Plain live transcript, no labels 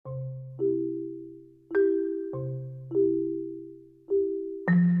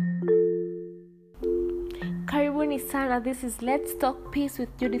Karibuni sana. This is Let's Talk Peace with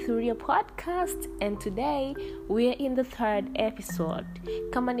Judith Uria podcast, and today we are in the third episode.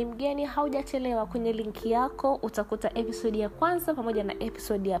 Kama ni mgeni haujachelewa, kwenye linki yako utakuta episode ya kwanza pamoja na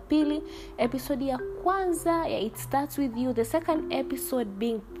episode ya pili. Episode ya kwanza ya It Starts With You, the second episode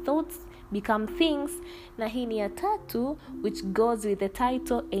being Thoughts Become Things, na hii ni ya tatu which goes with the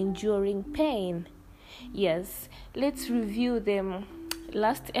title Enduring Pain. Yes, let's review them.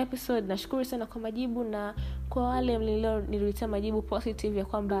 Last episode nashukuru sana kwa majibu, na kwa wale nililetea majibu positive ya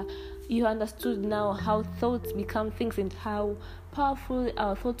kwamba you understood now how thoughts become things and how powerful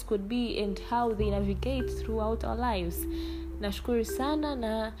our thoughts could be and how they navigate throughout our lives. Nashukuru sana,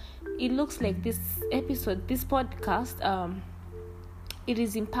 na it looks like this podcast it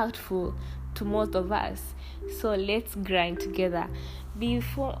is impactful to most of us. So let's grind together.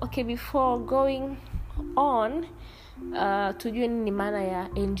 Before going on, tujue nini maana ya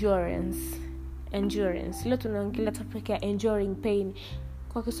endurance. Leo tunaongelea topic ya enduring pain.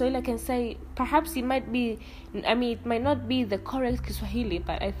 Kwa Kiswahili I can say perhaps it might not be the correct Kiswahili,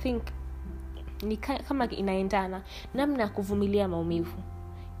 but I think ni kama inaendana, namna ya kuvumilia maumivu.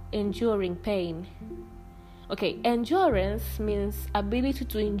 Enduring pain. Okay, endurance means ability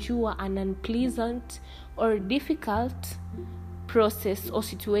to endure an unpleasant or difficult process or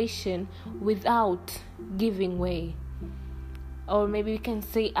situation without giving way. Or maybe we can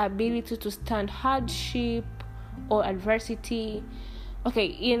say ability to stand hardship or adversity. Okay,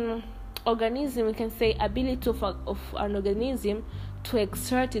 in organism we can say ability of an organism to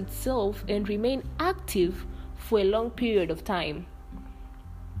exert itself and remain active for a long period of time.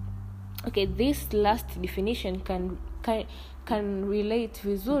 Okay, this last definition can relate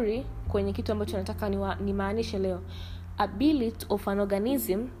vizuri kwenye kitu ambacho nataka nimaanishe leo. Ability of an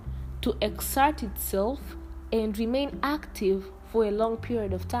organism to exert itself and remain active for a long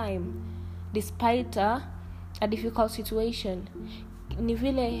period of time despite a difficult situation. Ni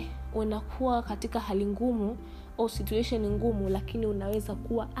vile unakuwa katika hali ngumu au situation ngumu, lakini unaweza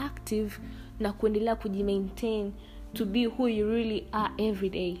kuwa active na kuendelea kujimaintain to be who you really are every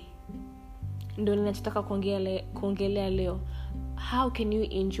day. Ndio ninataka kuongelea leo. How can you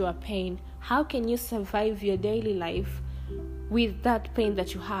endure pain? How can you survive your daily life with that pain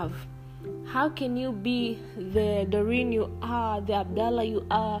that you have? How can you be the Doreen you are, the Abdallah you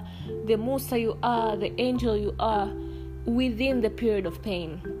are, the Musa you are, the angel you are within the period of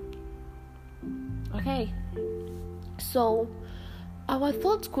pain? Okay, so our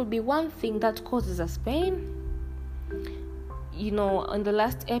thoughts could be one thing that causes us pain. You know, in the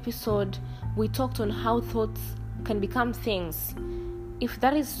last episode we talked on how thoughts can become things. If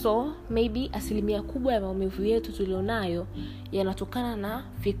that is so, maybe asilimia kubwa ya maumivu yetu tulionayo yanatokana na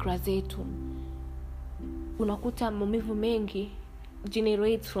fikra zetu. Unakuta maumivu mengi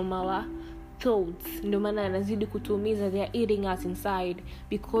generates from our thoughts. Ndio maana yanazidi kutuumiza, they are eating us inside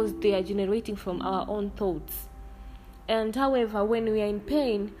because they are generating from our own thoughts. And however, when we are in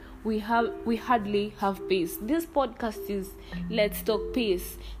pain, we hardly have peace. This podcast is Let's Talk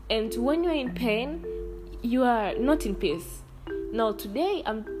Peace. And when you're in pain, you are not in peace. Now today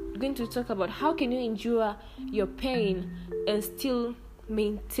I'm going to talk about how can you endure your pain and still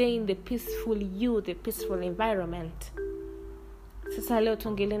maintain the peaceful you, the peaceful environment. Sasa leo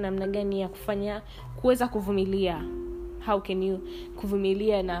tuongelee namna gani ya kuweza kuvumilia. How can you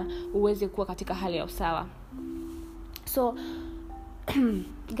kuvumilia na uweze kuwa katika hali ya usawa? So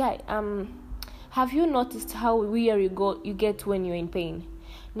guy, have you noticed how weary you get when you're in pain?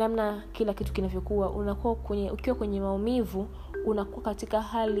 Namna kila kitu kinavyokuwa, ukiwa kwenye maumivu unakuwa katika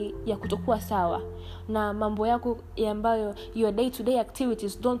hali ya kutokuwa sawa, na mambo yako ambayo your day to day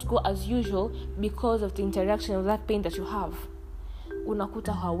activities don't go as usual because of the interaction of that pain that you have.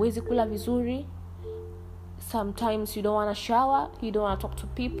 Unakuta hauwezi kula vizuri. Sometimes you don't want to shower, you don't want to talk to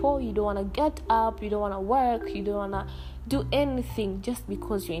people, you don't want to get up, you don't want to work, you don't want to do anything just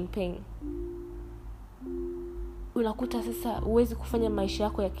because you're in pain. Unakuta sasa huwezi kufanya maisha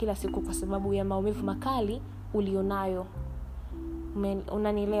yako ya kila siku kwa sababu ya maumivu makali ulionayo.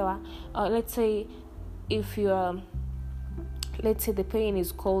 Unanielewa? Let's say the pain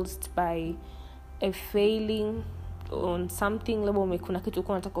is caused by a failing on something. Labda kuna kitu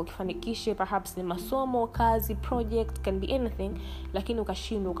unataka ukifanikishe, perhaps ni masomo, kazi, project, can be anything, lakini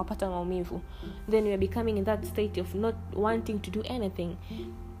ukashindwa, ukapata maumivu. Then you are becoming in that state of not wanting to do anything.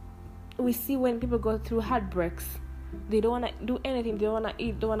 We see when people go through heartbreaks, they don't want to do anything, they don't want to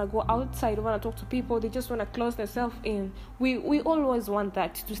eat, don't want to go outside, don't want to talk to people, they just want to close themselves in. We always want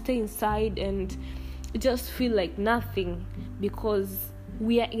that, to stay inside and just feel like nothing, because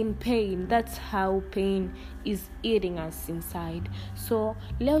we are in pain. That's how pain is eating us inside. So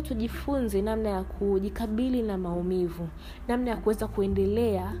leo tujifunze namna ya kujikabili na maumivu, namna ya kuweza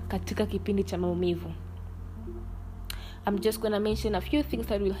kuendelea katika kipindi cha maumivu. I'm just going to mention a few things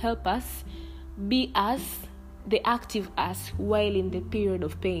that will help us be us, the active us, while in the period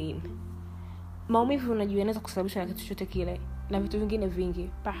of pain. Maumivu unajua yanaweza kusababishwa na kitu chochote kile, na vitu vingine vingi.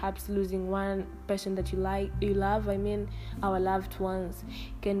 Perhaps losing one person that you love, our loved ones.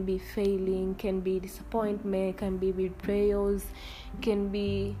 Can be failing, can be disappointment, can be betrayals, can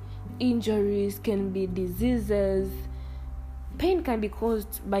be injuries, can be diseases. Pain can be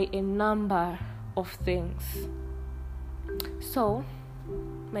caused by a number of things. So,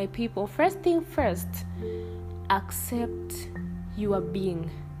 my people, first thing first, accept your being.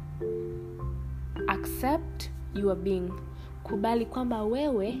 Accept your being. Kubali kwamba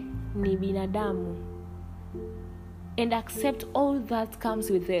wewe ni binadamu. And accept all that comes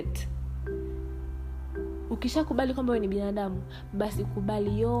with it. Ukisha kubali kwamba wewe ni binadamu, basi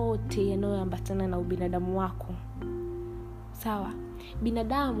kubali yote yanayoambatana na ubinadamu wako. Sawa?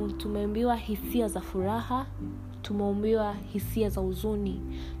 Binadamu tumeumbiwa hisia za furaha, tumeumbiwa hisia za huzuni,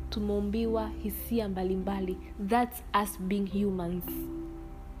 tumeumbiwa hisia mbalimbali. That's us being humans.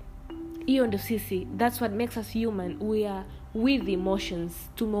 Hiyo ndio sisi. That's what makes us human. We are with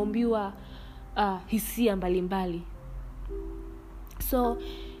emotions. Tumeumbiwa hisia mbalimbali. So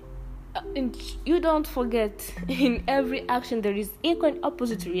you don't forget, in every action there is equal and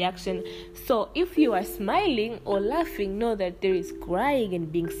opposite reaction. So if you are smiling or laughing, know that there is crying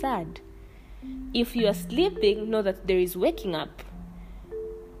and being sad. If you are sleeping, know that there is waking up.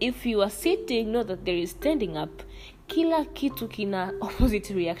 If you are sitting, know that there is standing up. Kila kitu kina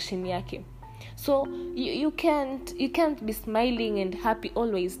opposite reaction yake. So you can't be smiling and happy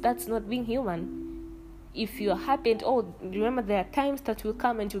always. That's not being human. If you are happy and remember there are times that will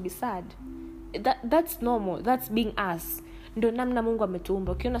come and you'll be sad. That's normal. That's being us. Ndio namna Mungu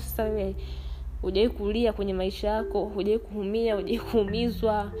ametuumba. Ukiona sasa wewe hujai kulia kwenye maisha yako, hujai kuumia, hujai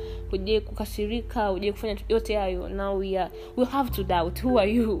kuumizwa, hujai kukasirika, hujai kufanya yote hayo, now we have to doubt who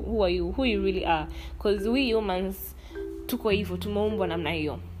are you really are, because we humans tuko hivyo, tumeumbwa namna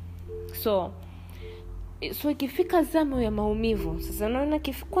hiyo. So ikifika zamu ya maumivu, sasa unaona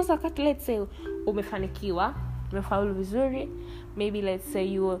kwanza wakati let's say umefanikiwa, umefaulu vizuri, maybe let's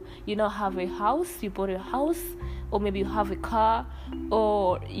say you now have a house, you bought a house, or maybe you have a car,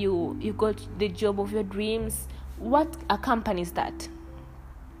 or you got the job of your dreams. What accompanies that?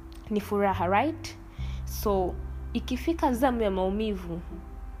 Ni furaha, right? So ikifika zamu ya maumivu,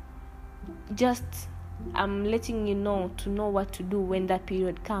 just I'm letting you know to know what to do when that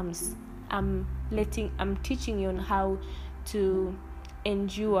period comes. I'm teaching you on how to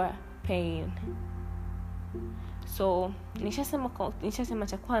endure pain. So nishasema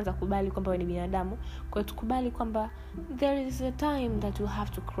cha kwanza, kubali kwamba wewe ni binadamu. Kwa tukubali kwamba there is a time that you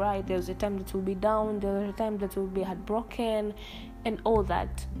have to cry, there's a time that you will be down, there's a time that you will be heartbroken and all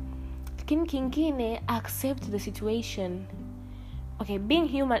that. Lakini kingine, accept the situation. Okay, being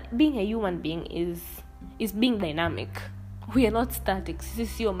a human being is being dynamic. We are not static. Sisi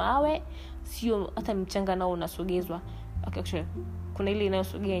sio mawe, sio hata mchanga nao unasogezwa. Okay, actually kuna ile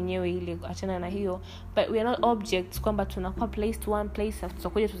inayosogea yenyewe ile, achana na hiyo. But we are not objects kwamba tunakuwa placed one place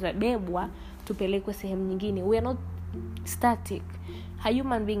tutakuja tutabebwa tupelekwe sehemu nyingine. We are not static. A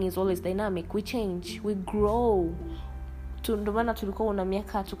human being is always dynamic. We change, we grow. Ndio maana tulikuwa tuna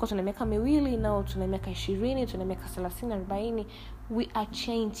miaka 2 nao tuna miaka 20, tuna miaka 30, 40. We are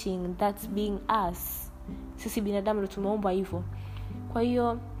changing. That's being us. Sisi binadamu ndio tumeumbwa hivyo. Kwa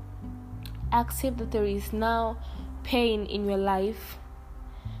hiyo accept that there is now pain in your life,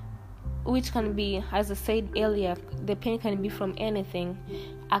 which can be, as I said earlier, the pain can be from anything.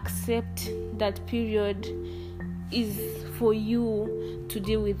 Accept that period is for you to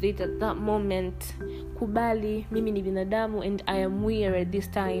deal with it at that moment. Kubali, mimi ni binadamu and I am weird at this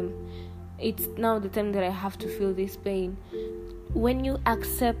time. It's now the time that I have to feel this pain. When you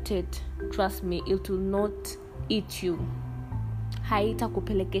accept it, trust me, it will not eat you.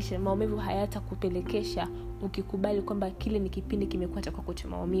 Haitakupelekesha maumivu, hayatakupelekesha ukikubali kwamba kile ni kipindi kimekuwa cha kwako cha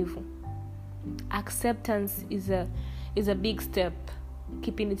maumivu. Acceptance is a big step.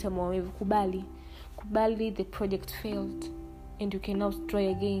 Kipindi cha maumivu, kubali the project failed and you cannot try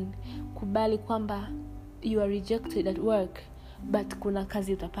again. Kubali kwamba you are rejected at work but kuna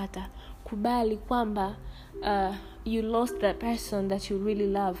kazi utapata. Kubali kwamba you lost that person that you really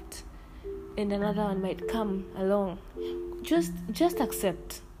loved and another one might come along. Just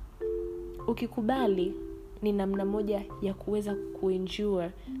accept. Ukikubali ni namna moja ya kuweza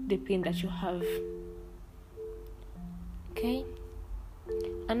kuendure the pain that you have. Okay?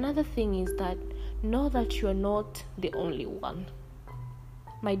 Another thing is that know that you are not the only one.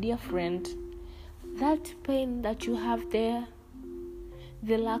 My dear friend, that pain that you have there,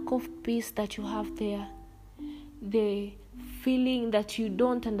 the lack of peace that you have there, the feeling that you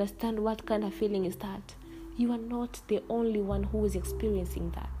don't understand what kind of feeling is that, you are not the only one who is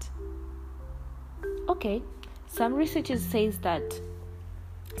experiencing that. Okay, some researchers says that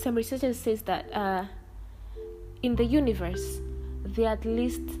in the universe there are at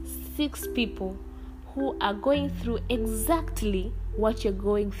least 6 people who are going through exactly what you're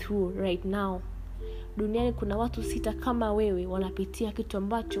going through right now. Duniani kuna watu 6 kama wewe wanapitia kitu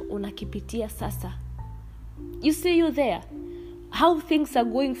ambacho unakipitia sasa. You see you there. How things are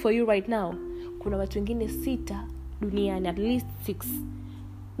going for you right now. Kuna watu wengine 6 duniani, at least 6,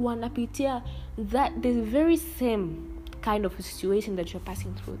 wanapitia that the very same kind of a situation that you're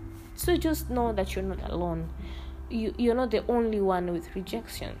passing through. So just know that you're not alone. You're not the only one with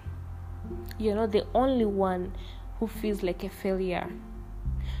rejection. You're not the only one who feels like a failure.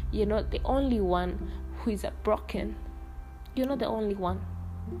 You're not the only one who is broken. You're not the only one.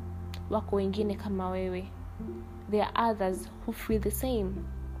 Wako wengine kama wewe. There are others who feel the same.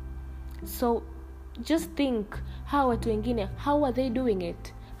 So just think, how watu wengine, how are they doing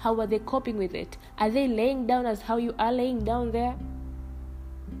it? How are they coping with it? Are they laying down as how you are laying down there?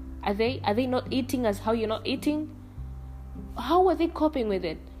 Are they not eating as how you're not eating? How are they coping with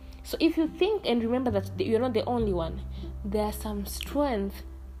it? So if you think and remember that you're not the only one, there's some strength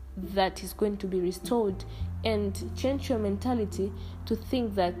that is going to be restored, and change your mentality to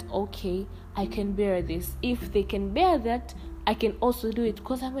think that, okay, I can bear this. If they can bear that, I can also do it,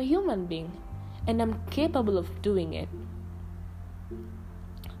 because I'm a human being and I'm capable of doing it.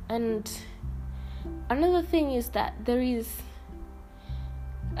 And another thing is that there is,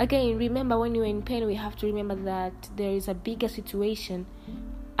 again, remember, when you're in pain, we have to remember that there is a bigger situation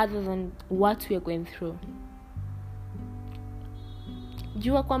other than what we are going through.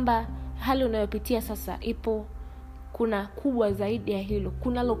 Jua kwamba hali unayopitia sasa ipo, kuna kubwa zaidi ya hilo,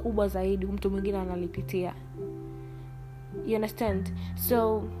 kunalo kubwa zaidi mtu mwingine analipitia. You understand?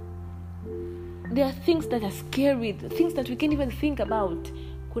 So there are things that are scary, things that we can't even think about.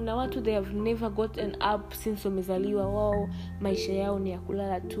 Kuna watu, they have never gotten up since wamezaliwa, wao maisha yao ni ya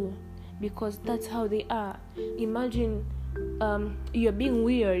kulala tu, because that's how they are. Imagine you're being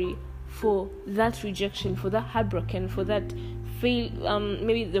weary for that rejection, for that heartbroken, for that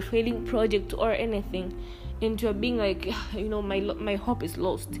maybe the failing project or anything, and you're being like, my hope is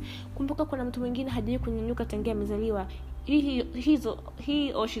lost. Kumbuka kuna mtu mwingine hajawahi kunyanyuka tangia amezaliwa.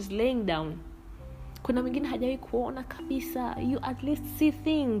 He or she's laying down. Kuna mwingine hajawahi kuona kabisa. You at least see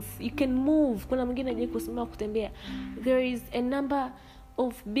things, you can move. Kuna mwingine hajawahi kusimama kutembea. There is a number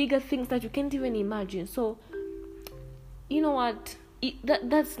of bigger things that you can't even imagine. So you know what,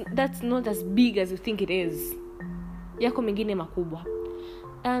 that's not as big as you think it is. Yako mengine makubwa.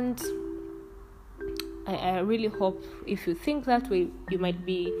 And I really hope if you think that way, you might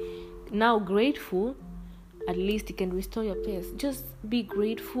be now grateful. At least you can restore your pace. Just be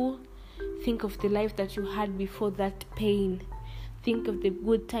grateful. Think of the life that you had before that pain. Think of the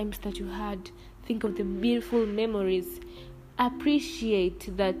good times that you had. Think of the beautiful memories.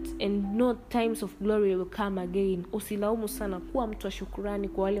 Appreciate that, and no times of glory will come again. Usilaumu sana, kuwa mtu wa shukrani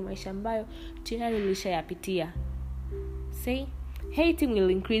kwa wale maisha ambayo tayari ulishayapitia. Say, hating will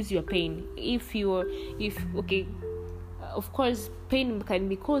increase your pain. Of course, pain can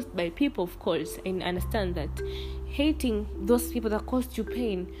be caused by people, of course, and understand that. Hating those people that caused you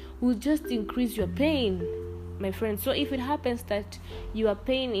pain will just increase your pain, my friend. So if it happens that your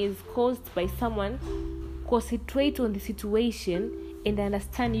pain is caused by someone, concentrate on the situation and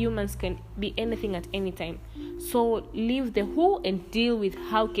understand humans can be anything at any time. So leave the who and deal with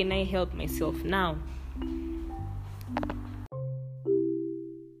how can I help myself now.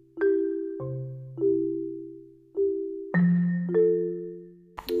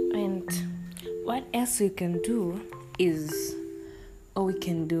 And what else we can do is,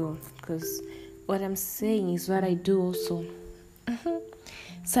 because what I'm saying is what I do also.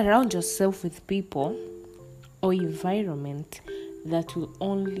 Surround yourself with people or environment that will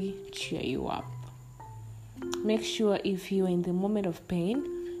only cheer you up. Make sure if you are in the moment of pain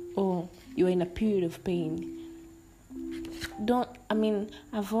or you are in a period of pain,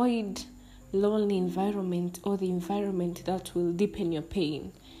 avoid lonely environment or the environment that will deepen your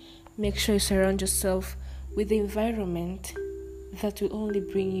pain. Make sure you surround yourself with the environment that will only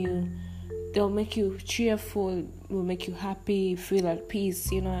bring you, they'll make you cheerful, will make you happy, feel at peace,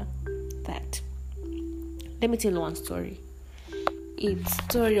 that. Let me tell you one story. It's a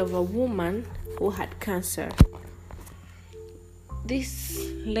story of a woman who had cancer. this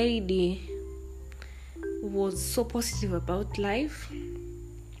lady was so positive about life.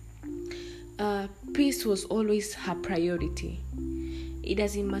 Peace was always her priority. It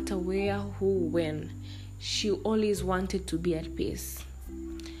doesn't matter where, who, when. She always wanted to be at peace.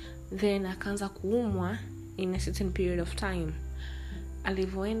 Then akaanza kuumwa in a certain period of time.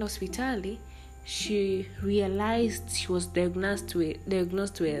 Alivyoenda hospitali, she realized she was diagnosed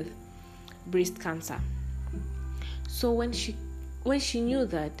with breast cancer. So when she knew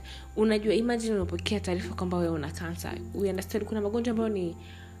that, unajua, imagine unapokea taarifa kwamba wewe una cancer. We understand kuna magonjwa ambayo ni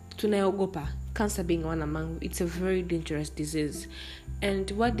tunayogopa, cancer being one among. It's a very dangerous disease.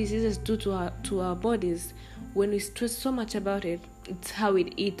 And what diseases do to our bodies, when we stress so much about it, it's how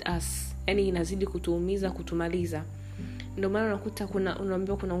it eats us. Yani inazidi kutuumiza, kutumaliza. Ndio maana unakuta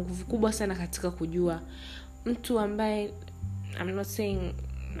unaambiwa kuna nguvu kubwa sana katika kujua mtu ambaye,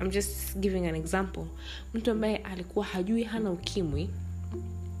 I'm just giving an example. Mtu ambaye alikuwa hajui hana ukimwi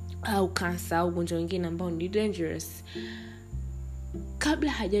au kansa au ugonjwa mwingine ambao ni dangerous,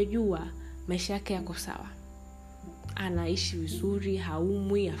 kabla hajajua maisha yake yako sawa, anaishi vizuri,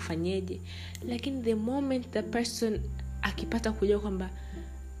 haumwi, afanyeje. Lakini the moment the person akipata kujua kwamba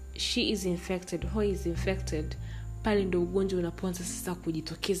she is infected, he is infected, pale ndio ugonjwa unapoanza sasa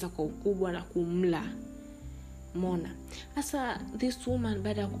kujitokeza kwa ukubwa na kumla. Mona. Sasa this woman,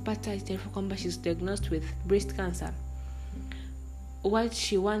 baada ya kupata taarifa kwamba she's diagnosed with breast cancer, what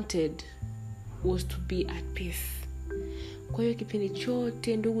she wanted was to be at peace. Kwa hiyo kipindi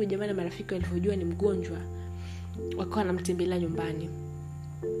chote ndugu jamaa na marafiki walipojua ni mgonjwa, wakawa wanamtembelea nyumbani.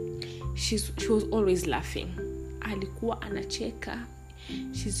 She was always laughing. Alikuwa anacheka.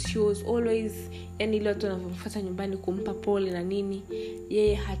 She was always, yani ile watu wanamfuata nyumbani kumpa pole na nini,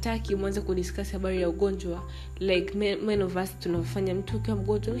 yeye hataki mwanze kudiscuss habari ya ugonjwa like many of us tunafanya. Mtu ukiwa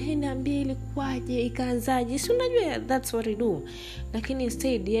mgonjwa, niambie ilikuwaje, ikaanzaje, si unajua that's what we do. Lakini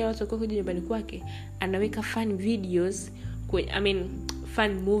instead yeye watu wako kuja nyumbani kwake, anaweka fun videos,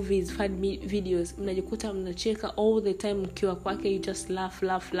 fun movies, fun videos. Mnajikuta mnacheka all the time mkiwa kwake, you just laugh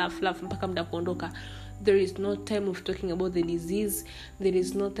mpaka muda kuondoka. There is no time of talking about the disease. There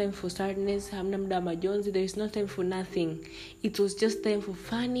is no time for sadness. Hamna muda majonzi. There is no time for nothing. It was just time for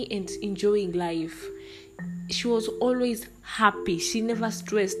funny and enjoying life. She was always happy. She never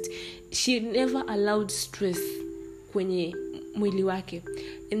stressed. She never allowed stress kwenye mwili wake.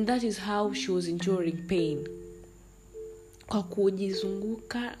 And that is how she was enduring pain. Kwa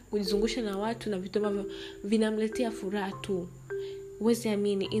kujizungusha na watu na vitu ambavyo vinamletea furaha tu.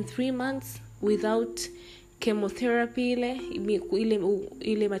 In 3 months without chemotherapy,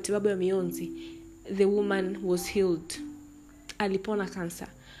 ile matibabu ya mionzi, the woman was healed. Alipona cancer.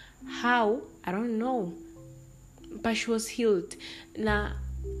 How? I don't know. But she was healed. Na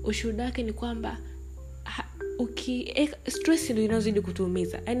ushuhuda wake ni kwamba stress ndio inazidi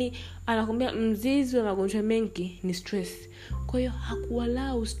kutuumiza. Yani anakuambia mzizi wa magonjwa mengi ni stress. Kwa hiyo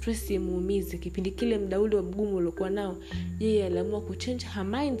hakuwalau stress imuumize. Kipindi kile muda ule wa mgumu uliokuwa nao, yeye aliamua kuchange her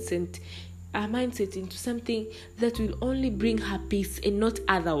mindset into something that will only bring her peace and not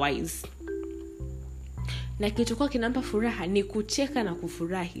otherwise. Na kilichokuwa kinampa furaha ni kucheka na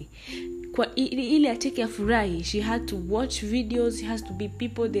kufurahi. Kwa ili ateke afurahi, she had to watch videos, she has to be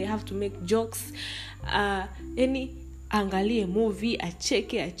people, they have to make jokes. Angalie movie,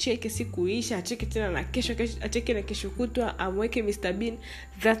 acheke sikuisha, acheke tena na kesho, acheke na kesho kutwa, amweke Mr. Bean.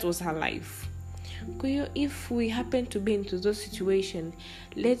 That was her life. Kwa hiyo if we happen to be into those situations,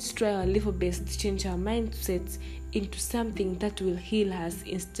 let's try our level best to change our mindsets into something that will heal us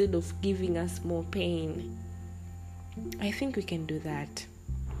instead of giving us more pain. I think we can do that.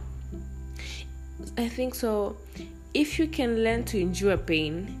 I think so. If you can learn to endure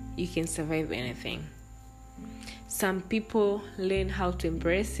pain, you can survive anything. Some people learn how to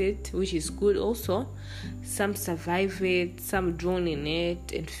embrace it, which is good also. Some survive it, some drown in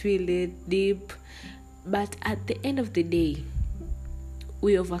it and feel it deep. But at the end of the day,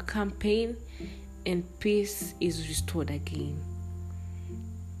 we overcome pain and peace is restored again.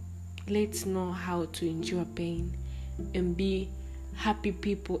 Let's know how to endure pain and be happy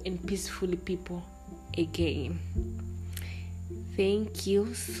people and peaceful people again. Thank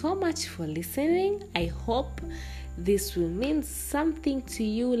you so much for listening. I hope this will mean something to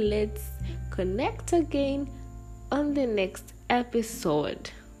you. Let's connect again on the next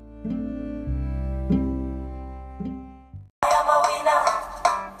episode.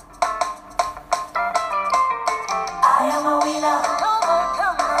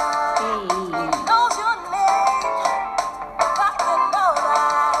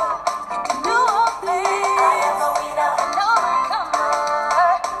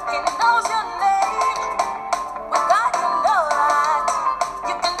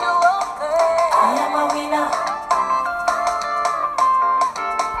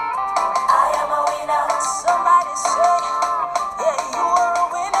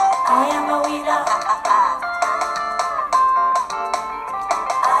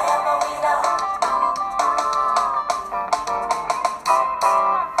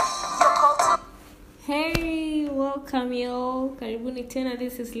 tena.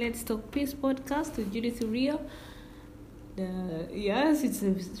 This is Let's Talk Peace podcast with Judith Rio. Yes, it's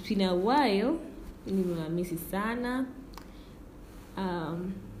been a while. Nimewamisi sana.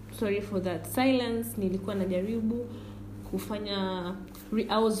 Sorry for that silence. Nilikuwa najaribu kufanya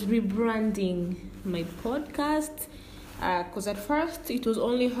I was rebranding my podcast because at first it was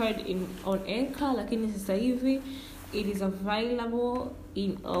only heard on Anchor, lakini sasa hivi it is available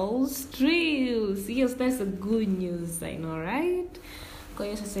in all streams. Yes, that's a good news, I know, right? Kwa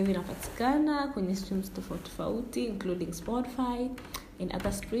hiyo sasa hivi inapatikana kwenye streams tofauti including Spotify and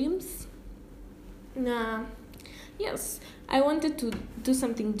other streams. Now, yes, I wanted to do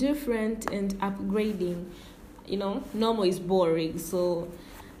something different and upgrading. You know, normal is boring, so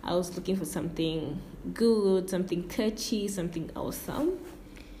I was looking for something good, something catchy, something awesome.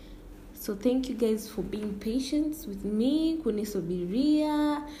 So thank you guys for being patient with me.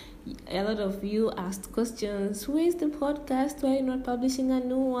 Kunisubiria. A lot of you asked questions. Where's the podcast? Why are you not publishing a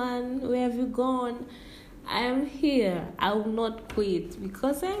new one? Where have you gone? I am here. I will not quit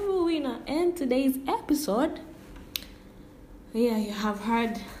because I'm a winner. And today's episode, you have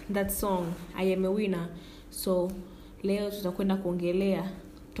heard that song, I am a winner. So leo tutakwenda kuongelea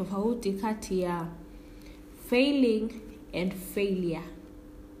tofauti kati ya failing and failure.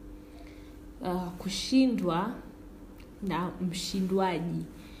 Kushindwa na mshindwaji.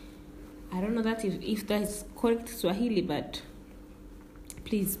 I don't know that if that's correct Swahili, but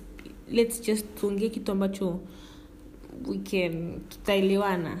please let's just tuongee kitu ambacho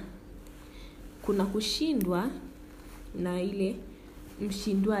tutaelewana. Kuna kushindwa na ile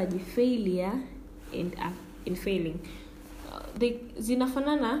mshindwaji, failure and failing.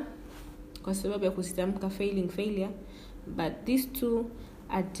 Zinafanana kwa sababu ya kusitamka failure, but these two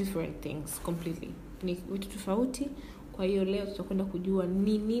are different things completely. Ni vitu tofauti. Kwa hiyo leo tutakwenda kujua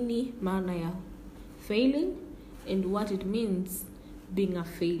ni nini maana ya failing and what it means being a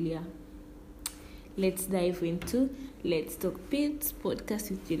failure. Let's dive into Let's Talk Peace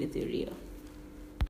podcast with Judith Rio.